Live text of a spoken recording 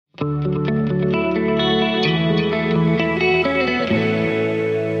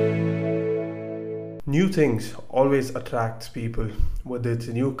New things always attracts people, whether it's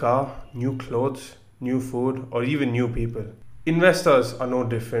a new car, new clothes, new food, or even new people. Investors are no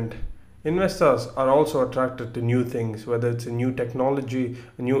different. Investors are also attracted to new things, whether it's a new technology,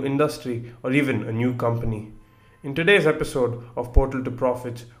 a new industry, or even a new company. In today's episode of Portal to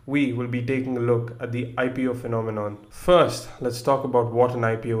Profits, we will be taking a look at the IPO phenomenon. First, let's talk about what an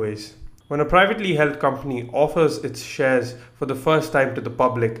IPO is. When a privately held company offers its shares for the first time to the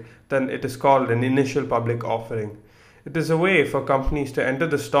public, then it is called an initial public offering. It is a way for companies to enter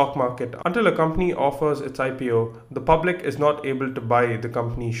the stock market. Until a company offers its IPO, the public is not able to buy the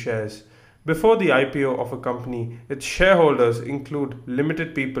company's shares. Before the IPO of a company, its shareholders include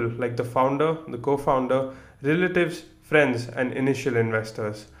limited people like the founder, the co-founder, relatives, friends, and initial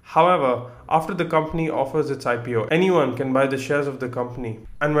investors. However, after the company offers its IPO, anyone can buy the shares of the company.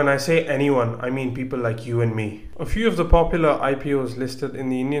 And when I say anyone, I mean people like you and me. A few of the popular IPOs listed in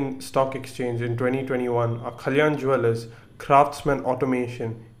the Indian Stock Exchange in 2021 are Kalyan Jewellers, Craftsman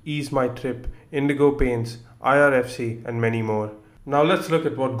Automation, Ease My Trip, Indigo Paints, IRFC, and many more. Now let's look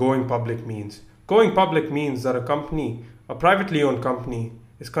at what going public means. Going public means that a company, a privately owned company,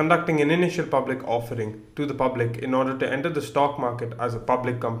 is conducting an initial public offering to the public in order to enter the stock market as a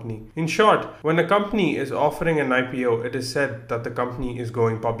public company. In short, when a company is offering an IPO, it is said that the company is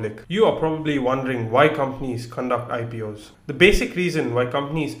going public. You are probably wondering why companies conduct IPOs. The basic reason why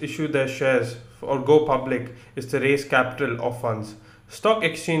companies issue their shares or go public is to raise capital or funds. Stock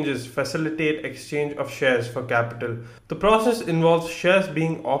exchanges facilitate exchange of shares for capital. The process involves shares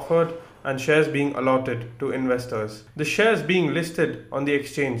being offered and shares being allotted to investors. The shares being listed on the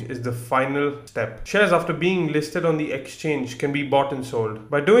exchange is the final step. Shares after being listed on the exchange can be bought and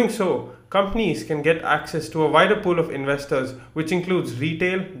sold. By doing so, companies can get access to a wider pool of investors, which includes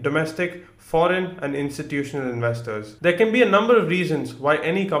retail, domestic, foreign, and institutional investors. There can be a number of reasons why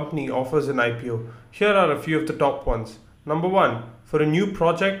any company offers an IPO. Here are a few of the top ones. Number 1, for a new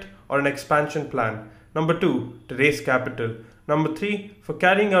project or an expansion plan. Number 2, to raise capital. Number 3, for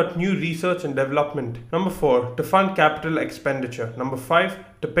carrying out new research and development. Number 4, to fund capital expenditure. Number 5,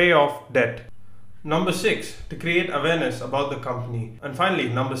 to pay off debt. Number 6, to create awareness about the company. And finally,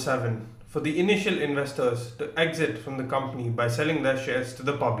 number 7, for the initial investors to exit from the company by selling their shares to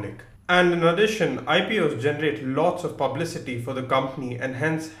the public. And in addition, IPOs generate lots of publicity for the company and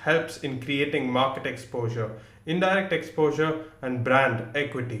hence helps in creating market exposure, indirect exposure, and brand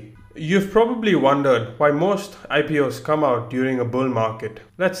equity. You've probably wondered why most IPOs come out during a bull market.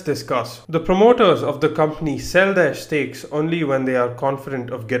 Let's discuss. The promoters of the company sell their stakes only when they are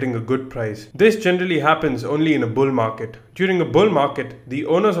confident of getting a good price. This generally happens only in a bull market. During a bull market, the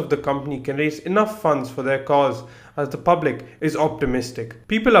owners of the company can raise enough funds for their cause as the public is optimistic.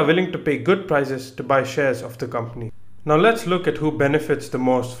 People are willing to pay good prices to buy shares of the company. Now let's look at who benefits the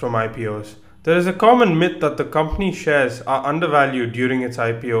most from IPOs. There is a common myth that the company's shares are undervalued during its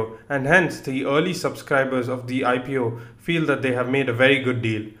IPO, and hence the early subscribers of the IPO feel that they have made a very good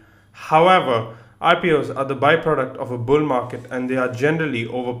deal. However, IPOs are the byproduct of a bull market and they are generally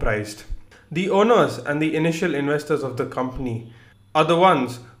overpriced. The owners and the initial investors of the company are the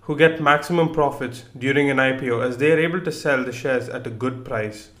ones who get maximum profits during an IPO as they are able to sell the shares at a good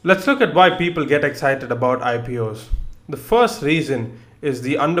price. Let's look at why people get excited about IPOs. The first reason is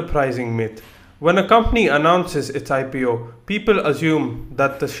the underpricing myth. When a company announces its IPO, people assume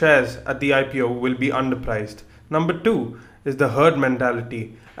that the shares at the IPO will be underpriced. Number 2 is the herd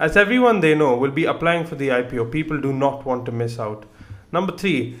mentality. As everyone they know will be applying for the IPO, people do not want to miss out. Number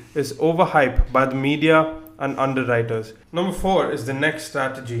 3 is overhype by the media and underwriters. Number 4 is the next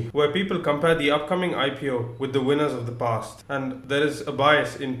strategy, where people compare the upcoming IPO with the winners of the past, and there is a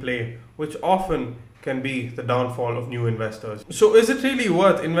bias in play, which often can be the downfall of new investors. So is it really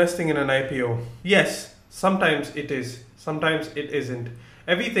worth investing in an IPO? Yes, sometimes it is, sometimes it isn't.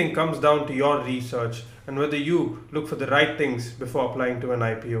 Everything comes down to your research and whether you look for the right things before applying to an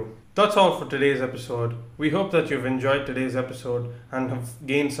IPO. That's all for today's episode. We hope that you've enjoyed today's episode and have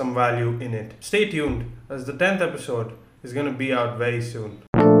gained some value in it. Stay tuned as the 10th episode is going to be out very soon.